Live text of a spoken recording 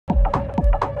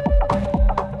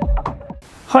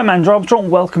Hi Mandrobs,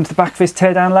 and welcome to the back of this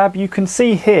teardown lab. You can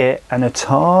see here an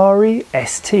Atari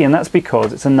ST, and that's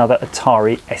because it's another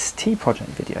Atari ST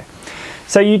project video.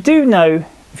 So you do know,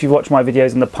 if you've watched my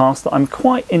videos in the past, that I'm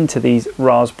quite into these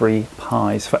Raspberry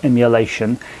Pis for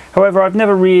emulation. However, I've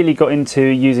never really got into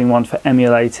using one for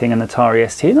emulating an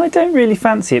Atari ST, and I don't really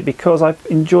fancy it because I've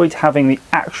enjoyed having the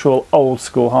actual old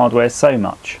school hardware so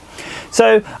much.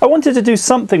 So I wanted to do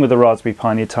something with the Raspberry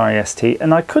Pi and the Atari ST,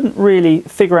 and I couldn't really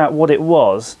figure out what it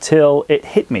was till it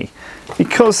hit me,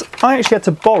 because I actually had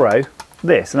to borrow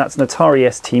this, and that's an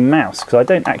Atari ST mouse, because I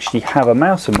don't actually have a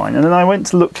mouse of mine. And then I went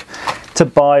to look to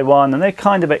buy one, and they're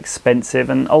kind of expensive,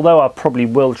 and although I probably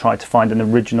will try to find an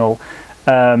original,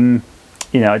 you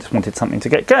know, I just wanted something to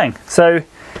get going. So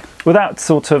without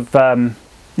sort of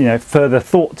you know, further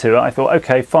thought to it, I thought,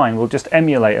 okay, fine, we'll just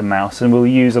emulate a mouse and we'll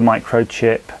use a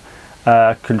microchip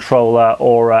controller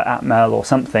or Atmel or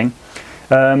something.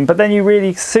 But then you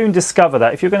really soon discover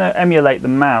that if you're going to emulate the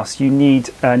mouse, you need,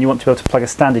 and you want to be able to plug a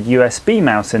standard USB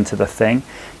mouse into the thing,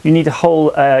 you need a whole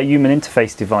human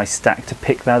interface device stack to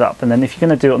pick that up. And then if you're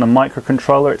going to do it on a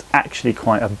microcontroller, it's actually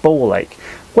quite a ball ache.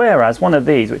 Whereas one of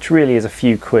these, which really is a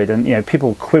few quid, and you know,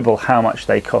 people quibble how much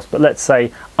they cost, but let's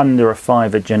say under a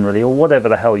 £5 generally, or whatever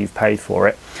the hell you've paid for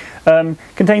it,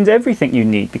 contains everything you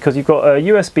need, because you've got a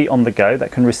USB on the go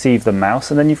that can receive the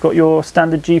mouse, and then you've got your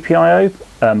standard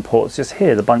GPIO ports just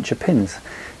here, the bunch of pins.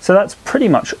 So that's pretty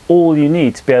much all you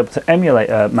need to be able to emulate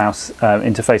a mouse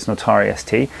interface on Atari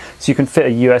ST. So you can fit a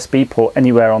USB port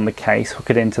anywhere on the case, hook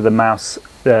it into the mouse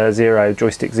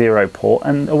joystick 0 port,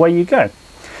 and away you go.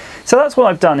 So that's what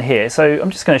I've done here. So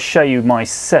I'm just going to show you my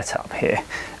setup here.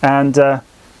 And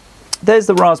there's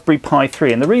the Raspberry Pi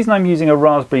 3, and the reason I'm using a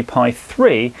Raspberry Pi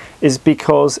 3 is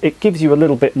because it gives you a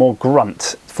little bit more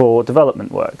grunt for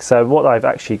development work. So what I've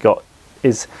actually got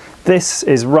is, this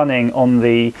is running on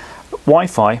the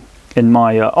Wi-Fi in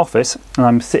my office, and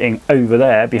I'm sitting over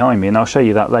there behind me, and I'll show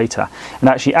you that later, and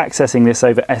actually accessing this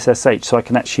over SSH, so I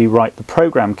can actually write the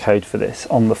program code for this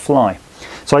on the fly.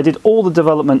 So I did all the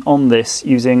development on this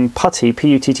using Putty,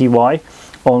 P-U-T-T-Y,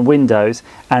 on Windows,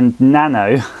 and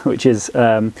Nano, which is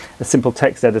a simple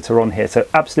text editor on here. So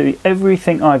absolutely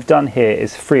everything I've done here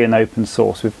is free and open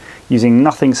source, with using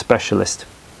nothing specialist.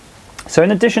 So in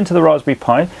addition to the Raspberry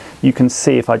Pi, you can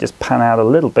see, if I just pan out a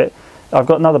little bit, I've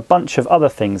got another bunch of other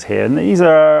things here, and these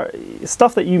are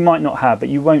stuff that you might not have, but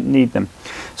you won't need them.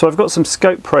 So I've got some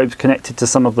scope probes connected to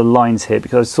some of the lines here,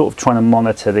 because I was sort of trying to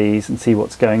monitor these and see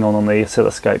what's going on the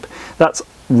oscilloscope. That's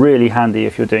really handy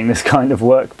if you're doing this kind of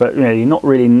work, but you know, not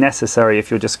really necessary if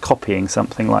you're just copying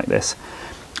something like this.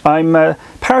 I'm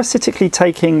parasitically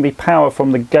taking the power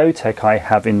from the Gotek I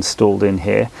have installed in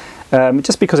here,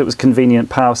 just because it was convenient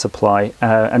power supply,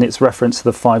 and it's referenced to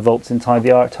the 5 volts inside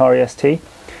the Atari ST.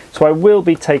 So I will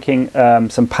be taking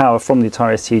some power from the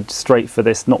Atari ST straight for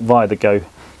this, not via the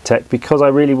Gotek, because I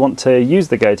really want to use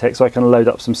the Gotek so I can load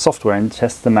up some software and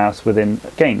test the mouse within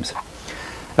games.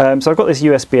 So I've got this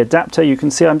USB adapter. You can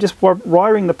see I'm just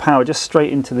wiring the power just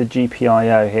straight into the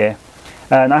GPIO here.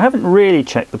 And I haven't really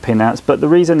checked the pinouts, but the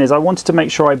reason is I wanted to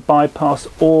make sure I bypass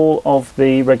all of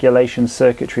the regulation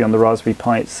circuitry on the Raspberry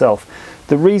Pi itself.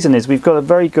 The reason is we've got a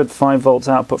very good 5 volts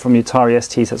output from the Atari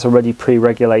ST that's already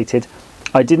pre-regulated.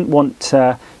 I didn't want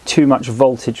too much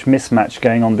voltage mismatch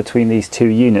going on between these two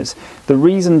units. The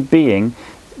reason being,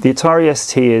 the Atari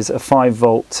ST is a 5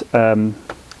 volt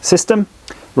system,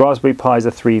 Raspberry Pi is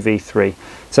a 3v3.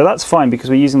 So that's fine, because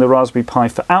we're using the Raspberry Pi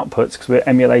for outputs, because we're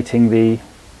emulating the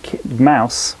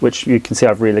mouse, which you can see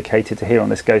I've relocated to here on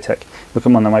this Gotek. Look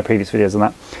at one of my previous videos on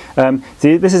that.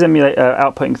 This is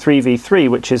outputting 3v3,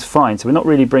 which is fine. So we're not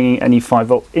really bringing any 5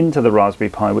 volts into the Raspberry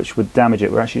Pi, which would damage it.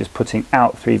 We're actually just putting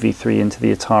out 3v3 into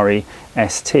the Atari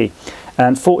ST.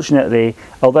 And fortunately,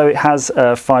 although it has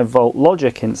a 5 volt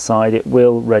logic inside, it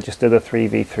will register the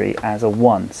 3v3 as a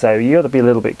 1. So you got to be a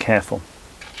little bit careful.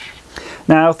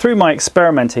 Now, through my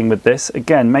experimenting with this,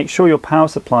 again, make sure your power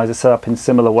supplies are set up in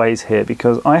similar ways here,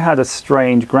 because I had a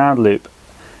strange ground loop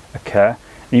occur.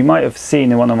 You might have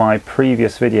seen in one of my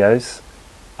previous videos,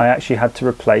 I actually had to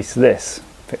replace this,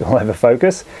 if it will ever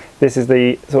focus. This is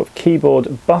the sort of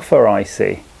keyboard buffer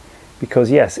IC,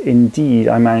 because yes, indeed,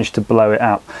 I managed to blow it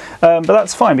out. But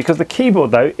that's fine, because the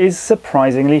keyboard, though, is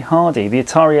surprisingly hardy. The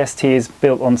Atari ST is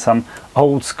built on some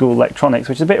old school electronics,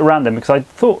 which is a bit random, because I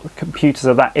thought computers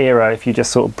of that era, if you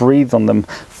just sort of breathed on them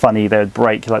funny, they would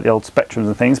break, like the old Spectrums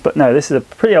and things. But no, this is a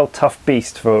pretty old tough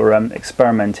beast for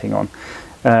experimenting on.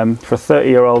 For a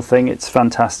 30-year-old thing, it's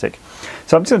fantastic.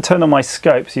 So I'm just going to turn on my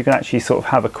scope so you can actually sort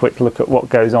of have a quick look at what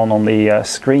goes on the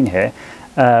screen here.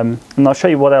 And I'll show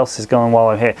you what else is going on while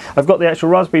I'm here. I've got the actual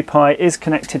Raspberry Pi is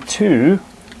connected to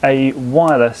a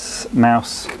wireless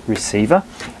mouse receiver,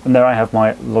 and there I have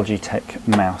my Logitech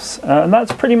mouse, and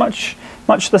that's pretty much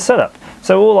the setup.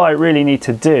 So all I really need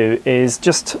to do is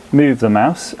just move the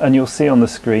mouse, and you'll see on the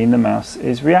screen the mouse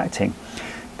is reacting.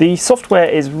 The software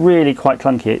is really quite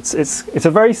clunky. It's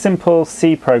a very simple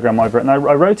C program I've written. I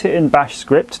wrote it in Bash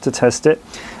script to test it,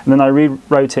 and then I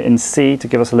rewrote it in C to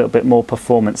give us a little bit more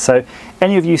performance. So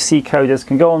any of you C coders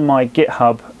can go on my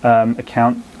GitHub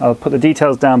account. I'll put the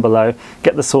details down below,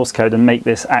 get the source code, and make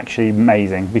this actually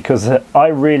amazing, because I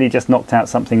really just knocked out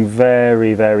something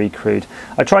very, very crude.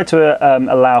 I tried to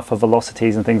allow for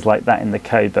velocities and things like that in the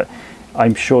code, but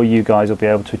I'm sure you guys will be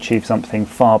able to achieve something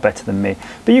far better than me.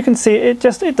 But you can see it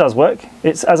does work.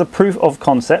 It's, as a proof of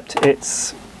concept,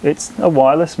 it's a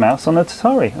wireless mouse on a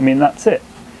Atari. I mean, that's it.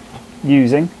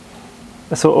 Using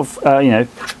a sort of, you know,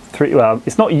 well,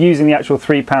 it's not using the actual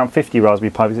 £3.50 Raspberry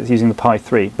Pi, because it's using the Pi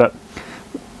 3, but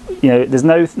you know, there's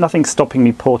nothing stopping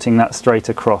me porting that straight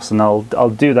across, and I'll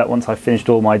do that once I've finished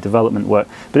all my development work.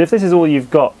 But if this is all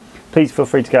you've got, please feel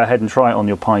free to go ahead and try it on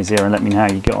your Pi Zero and let me know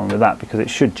how you get on with that, because it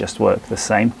should just work the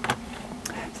same.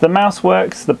 So the mouse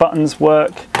works, the buttons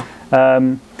work.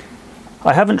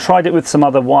 I haven't tried it with some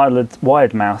other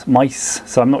wired mice,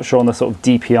 so I'm not sure on the sort of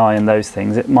DPI and those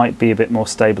things. It might be a bit more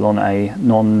stable on a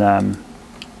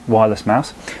non-wireless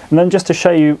mouse. And then just to show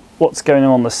you what's going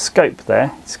on the scope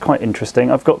there, it's quite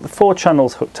interesting. I've got the 4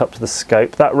 channels hooked up to the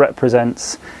scope. That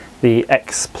represents the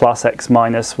X plus, X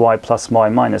minus, Y plus, Y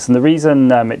minus. And the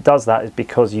reason it does that is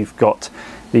because you've got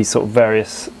these sort of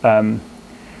various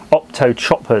opto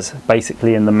choppers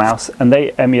basically in the mouse, and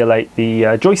they emulate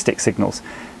the joystick signals.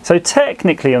 So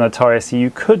technically on Atari ST you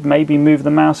could maybe move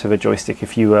the mouse with a joystick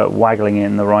if you were waggling it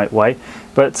in the right way.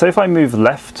 But so if I move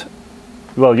left,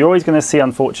 well, you're always going to see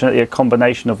unfortunately a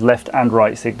combination of left and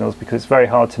right signals, because it's very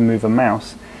hard to move a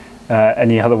mouse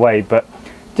any other way. But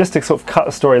just to sort of cut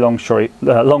a long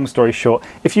story short,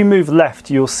 if you move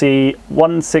left, you'll see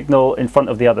one signal in front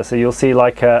of the other. So you'll see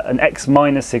like an X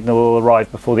minus signal will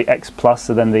arrive before the X plus,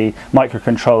 so then the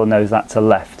microcontroller knows that's a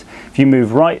left. If you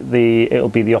move right, it'll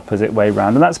be the opposite way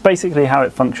round, and that's basically how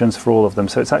it functions for all of them.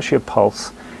 So it's actually a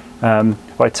pulse.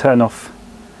 If I turn off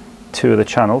 2 of the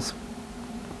channels,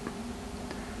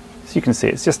 so you can see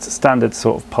it's just a standard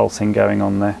sort of pulsing going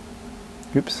on there.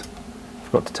 Oops,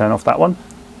 forgot to turn off that one.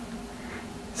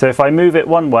 So if I move it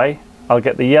one way, I'll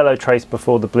get the yellow trace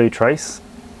before the blue trace,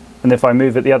 and if I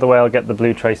move it the other way, I'll get the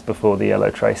blue trace before the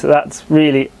yellow trace. So that's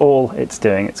really all it's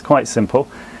doing. It's quite simple,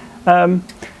 and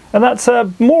that's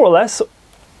more or less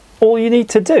all you need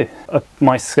to do.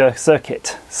 My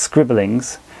circuit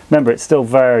scribblings, remember, it's still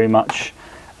very much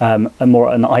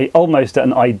almost at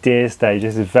an idea stage.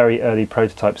 This is a very early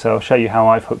prototype, so I'll show you how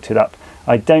I've hooked it up.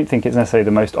 I don't think it's necessarily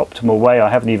the most optimal way. I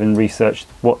haven't even researched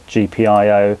what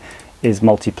GPIO is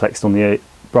multiplexed on the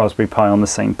Raspberry Pi on the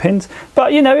same pins,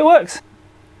 but you know, it works.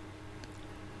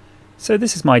 So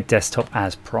this is my desktop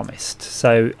as promised.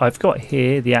 So I've got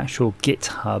here the actual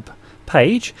GitHub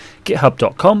page,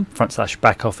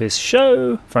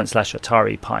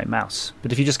 github.com/backoffice/show/Atari Pi mouse.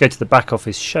 But if you just go to the back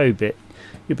office show bit,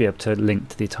 you'll be able to link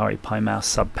to the Atari Pi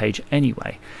mouse subpage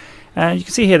anyway. And you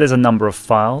can see here there's a number of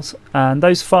files, and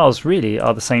those files really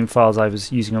are the same files I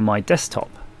was using on my desktop.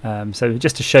 So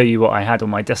just to show you what I had on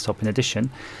my desktop in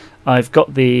addition, I've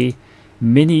got the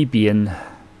Minibian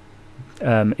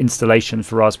installation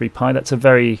for Raspberry Pi. That's a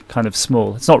very kind of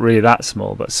small, it's not really that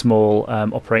small, but small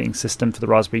operating system for the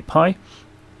Raspberry Pi.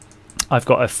 I've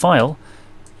got a file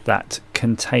that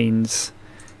contains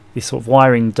this sort of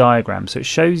wiring diagram. So it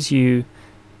shows you,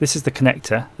 this is the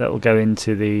connector that will go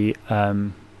into the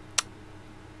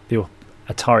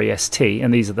Atari ST,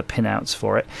 and these are the pinouts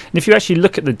for it. And if you actually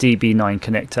look at the DB9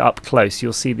 connector up close,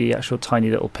 you'll see the actual tiny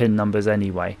little pin numbers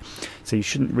anyway, so you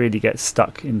shouldn't really get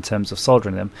stuck in terms of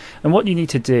soldering them. And what you need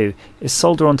to do is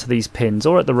solder onto these pins,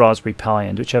 or at the Raspberry Pi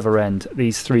end, whichever end,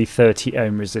 these 330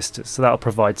 ohm resistors. So that'll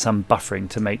provide some buffering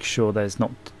to make sure there's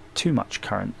not too much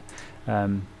current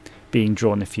being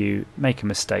drawn. If you make a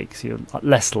mistake, so you're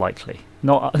less likely,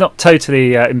 not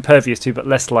totally impervious to, but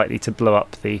less likely to blow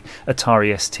up the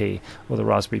Atari ST or the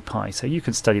Raspberry Pi. So you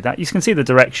can study that. You can see the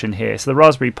direction here. So the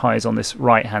Raspberry Pi is on this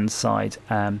right hand side,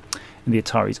 and the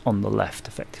Atari's on the left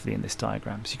effectively in this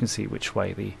diagram. So you can see which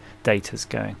way the data's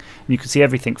going. And you can see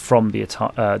everything from the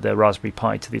Raspberry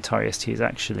Pi to the Atari ST is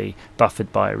actually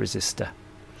buffered by a resistor.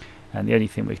 And the only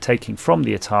thing we're taking from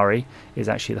the Atari is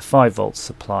actually the 5 volt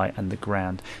supply and the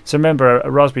ground. So remember, a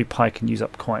Raspberry Pi can use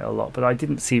up quite a lot, but I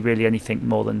didn't see really anything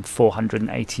more than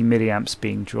 480 milliamps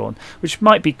being drawn, which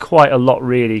might be quite a lot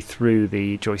really through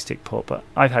the joystick port, but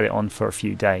I've had it on for a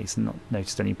few days and not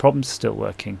noticed any problems, still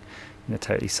working in a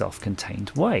totally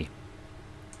self-contained way.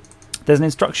 There's an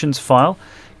instructions file.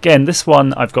 Again, this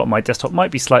one I've got on my desktop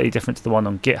might be slightly different to the one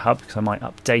on GitHub because I might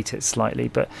update it slightly,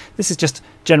 but this is just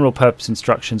general purpose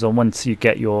instructions on once you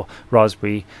get your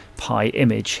Raspberry Pi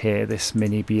image here, this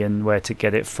mini bean, where to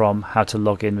get it from, how to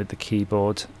log in with the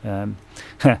keyboard.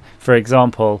 For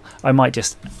example, I might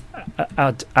just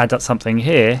add something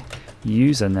here,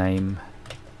 username,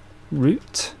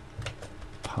 root,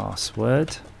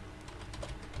 password,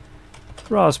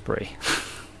 Raspberry.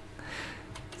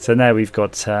 So now we've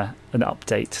got an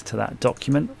update to that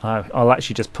document. I'll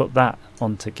actually just put that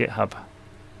onto GitHub.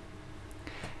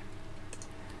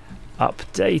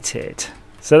 Updated.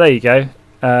 So there you go.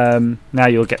 Now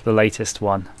you'll get the latest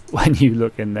one when you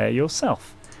look in there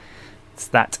yourself. It's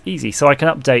that easy. So I can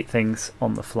update things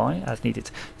on the fly as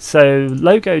needed. So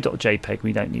logo.jpg,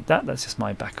 we don't need that. That's just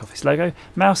my back office logo.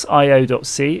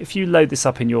 Mouse.io.c. If you load this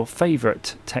up in your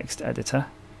favorite text editor,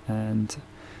 and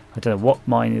I don't know what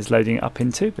mine is loading it up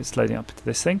into, but it's loading up into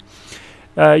this thing.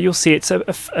 You'll see it's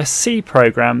a C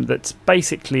program that's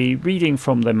basically reading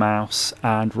from the mouse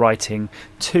and writing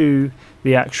to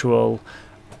the actual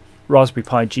Raspberry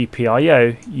Pi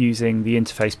GPIO using the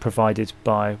interface provided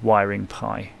by Wiring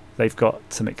Pi. They've got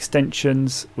some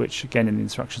extensions, which again in the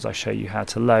instructions I show you how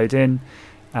to load in,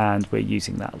 and we're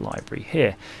using that library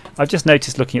here. I've just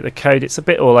noticed looking at the code, it's a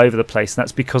bit all over the place, and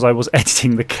that's because I was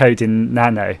editing the code in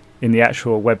Nano in the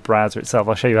actual web browser itself.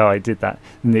 I'll show you how I did that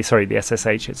in the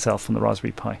SSH itself on the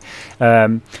Raspberry Pi.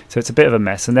 So it's a bit of a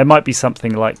mess, and there might be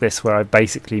something like this where I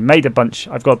basically made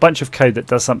I've got a bunch of code that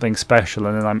does something special,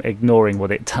 and then I'm ignoring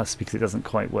what it does because it doesn't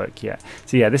quite work yet.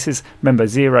 So yeah, this is, remember,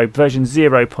 version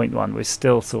 0.1. We're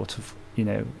still sort of,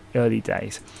 early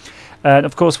days. And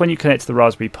of course, when you connect to the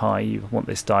Raspberry Pi, you want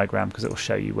this diagram because it will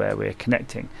show you where we're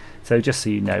connecting. So just so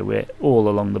you know, we're all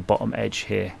along the bottom edge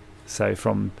here. So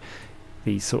from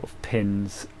these sort of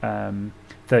pins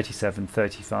 37,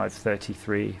 35,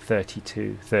 33,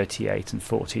 32, 38 and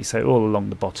 40, so all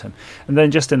along the bottom. And then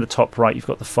just in the top right, you've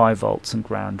got the 5 volts and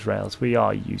ground rails. We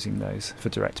are using those for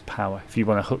direct power. If you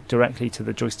want to hook directly to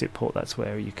the joystick port, that's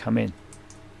where you come in.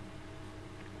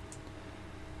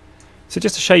 So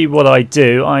just to show you what I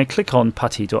do, I click on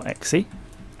putty.exe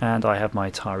and I have my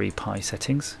Atari Pi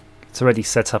settings. It's already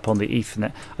set up on the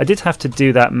Ethernet. I did have to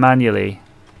do that manually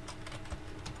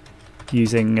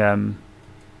using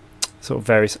sort of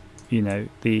various,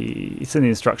 it's in the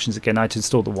instructions again. I had to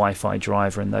install the Wi-Fi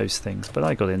driver and those things, but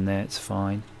I got in there, it's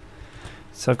fine.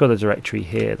 So I've got a directory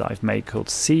here that I've made called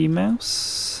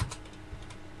cmouse.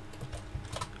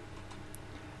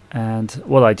 And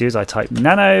what I do is I type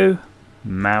nano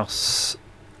mouse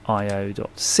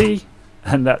io.c,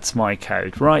 and that's my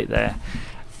code right there.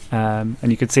 And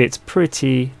you can see it's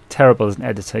pretty terrible as an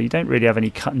editor. You don't really have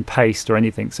any cut and paste or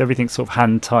anything, so everything's sort of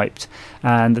hand typed,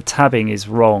 and the tabbing is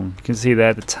wrong. You can see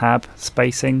there the tab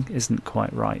spacing isn't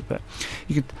quite right, but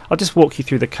I'll just walk you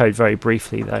through the code very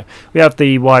briefly though. We have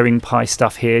the Wiring Pi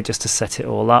stuff here just to set it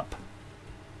all up.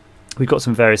 We've got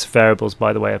some various variables,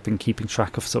 by the way. I've been keeping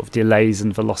track of sort of delays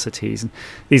and velocities, and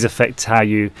these affect how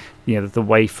the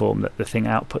waveform that the thing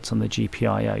outputs on the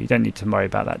GPIO. You don't need to worry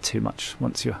about that too much.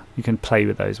 Once you can play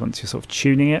with those once you're sort of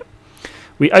tuning it.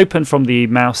 We open from the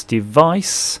mouse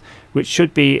device, which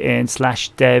should be in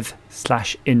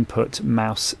 /dev/input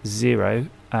mouse 0.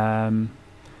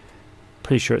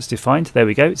 Pretty sure it's defined. There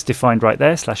we go. It's defined right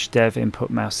there. /dev input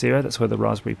mouse 0. That's where the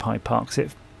Raspberry Pi parks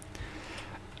it.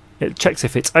 It checks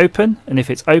if it's open, and if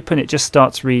it's open it just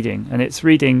starts reading, and it's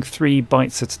reading 3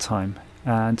 bytes at a time.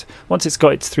 And once it's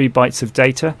got its 3 bytes of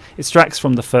data, it extracts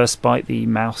from the first byte the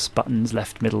mouse buttons,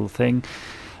 left, middle thing,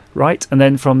 right, and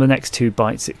then from the next 2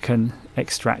 bytes it can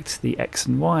extract the X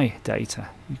and Y data.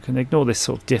 You can ignore this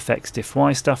sort of diff-X,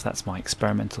 diff-Y stuff, that's my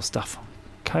experimental stuff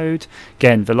code.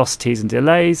 Again, velocities and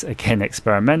delays, again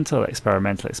experimental,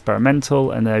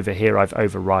 and over here I've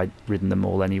overridden them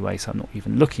all anyway, so I'm not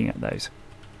even looking at those.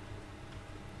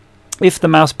 If the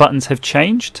mouse buttons have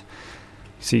changed,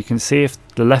 so you can see if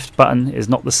the left button is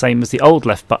not the same as the old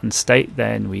left button state,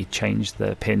 then we change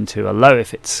the pin to a low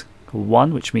if it's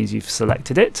 1, which means you've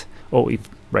selected it, or we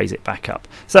raise it back up.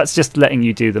 So that's just letting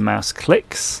you do the mouse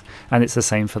clicks, and it's the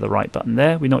same for the right button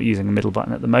there. We're not using the middle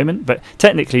button at the moment, but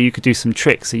technically you could do some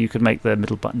tricks, so you could make the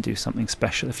middle button do something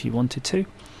special if you wanted to.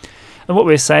 And what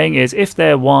we're saying is if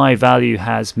their Y value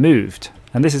has moved,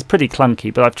 and this is pretty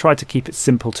clunky, but I've tried to keep it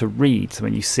simple to read, so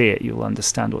when you see it you'll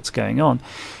understand what's going on.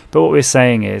 But what we're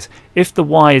saying is if the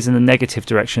Y is in the negative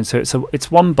direction, so it's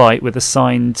 1 byte with a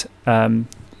signed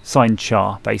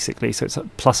char basically, so it's a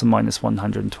plus or minus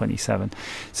 127.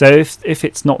 So if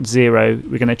it's not 0,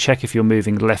 we're going to check if you're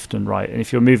moving left and right, and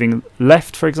if you're moving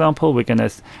left, for example, we're going to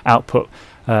output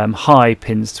high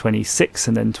pins 26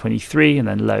 and then 23, and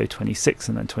then low 26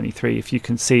 and then 23. If you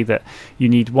can see that you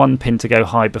need one pin to go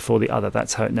high before the other,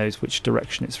 that's how it knows which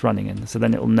direction it's running in. So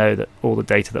then it will know that all the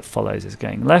data that follows is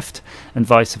going left, and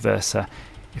vice versa.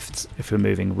 If we're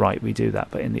moving right, we do that,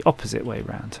 but in the opposite way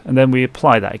round. And then we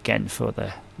apply that again for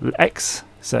the X.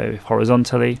 So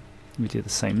horizontally, we do the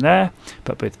same there,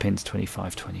 but with pins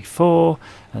 25, 24,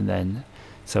 and then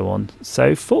so on,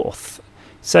 so forth.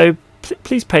 So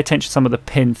please pay attention to some of the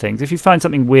pin things. If you find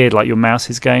something weird, like your mouse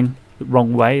is going the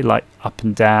wrong way, like up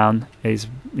and down is,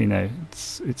 you know,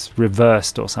 it's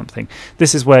reversed or something,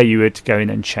 this is where you would go in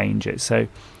and change it. So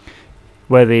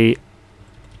where the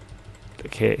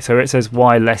look here, so it says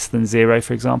y less than 0,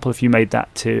 for example. If you made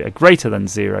that to a greater than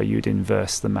 0, you'd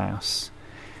inverse the mouse,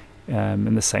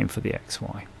 and the same for the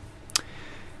XY.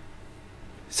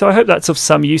 So I hope that's of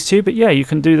some use to you, but yeah, you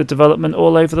can do the development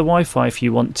all over the Wi-Fi if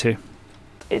you want to.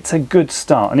 It's a good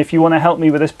start, and if you want to help me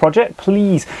with this project,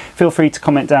 please feel free to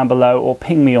comment down below or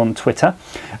ping me on Twitter.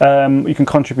 You can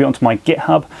contribute onto my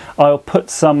GitHub. I'll put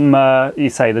some,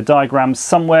 the diagrams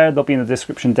somewhere. They'll be in the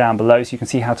description down below, so you can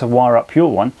see how to wire up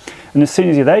your one. And as soon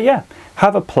as you're there, yeah,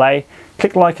 have a play.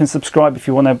 Click like and subscribe if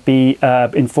you want to be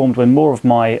informed when more of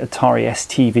my Atari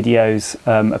ST videos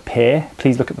appear.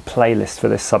 Please look at the playlist for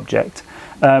this subject.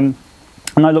 And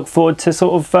I look forward to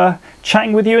sort of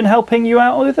chatting with you and helping you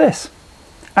out with this.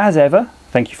 As ever,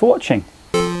 thank you for watching.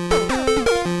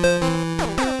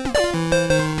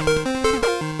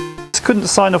 Couldn't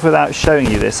sign off without showing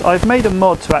you this. I've made a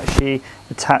mod to actually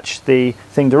attach the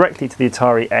thing directly to the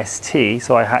Atari ST,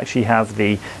 so I actually have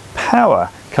the power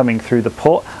coming through the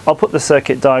port. I'll put the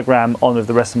circuit diagram on with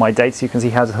the rest of my data so you can see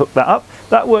how to hook that up.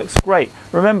 That works great.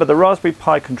 Remember, the Raspberry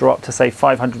Pi can draw up to say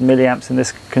 500 milliamps in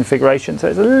this configuration, so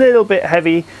it's a little bit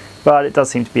heavy, but it does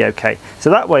seem to be okay. So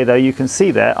that way though, you can see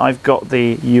there I've got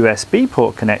the USB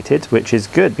port connected, which is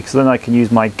good because then I can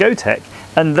use my Gotek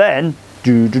and then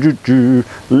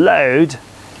load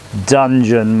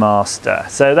Dungeon Master.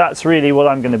 So that's really what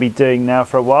I'm going to be doing now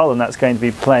for a while, and that's going to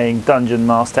be playing Dungeon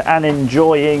Master and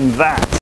enjoying that.